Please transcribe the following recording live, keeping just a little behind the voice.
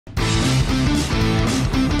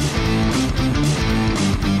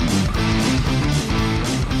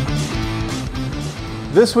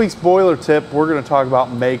This week's boiler tip, we're going to talk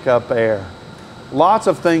about makeup air. Lots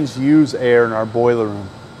of things use air in our boiler room.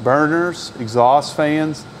 Burners, exhaust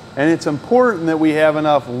fans, and it's important that we have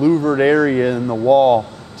enough louvered area in the wall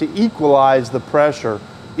to equalize the pressure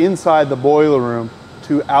inside the boiler room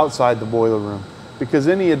to outside the boiler room, because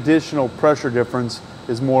any additional pressure difference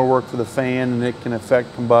is more work for the fan and it can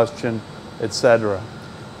affect combustion, etc.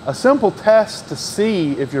 A simple test to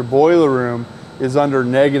see if your boiler room is under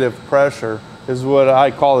negative pressure is what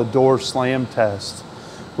I call a door slam test.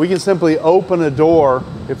 We can simply open a door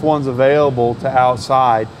if one's available to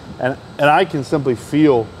outside, and I can simply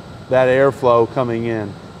feel that airflow coming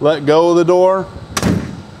in. Let go of the door,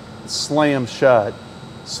 slam shut.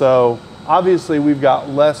 So obviously we've got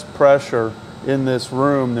less pressure in this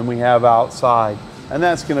room than we have outside, and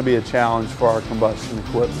that's going to be a challenge for our combustion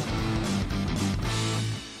equipment.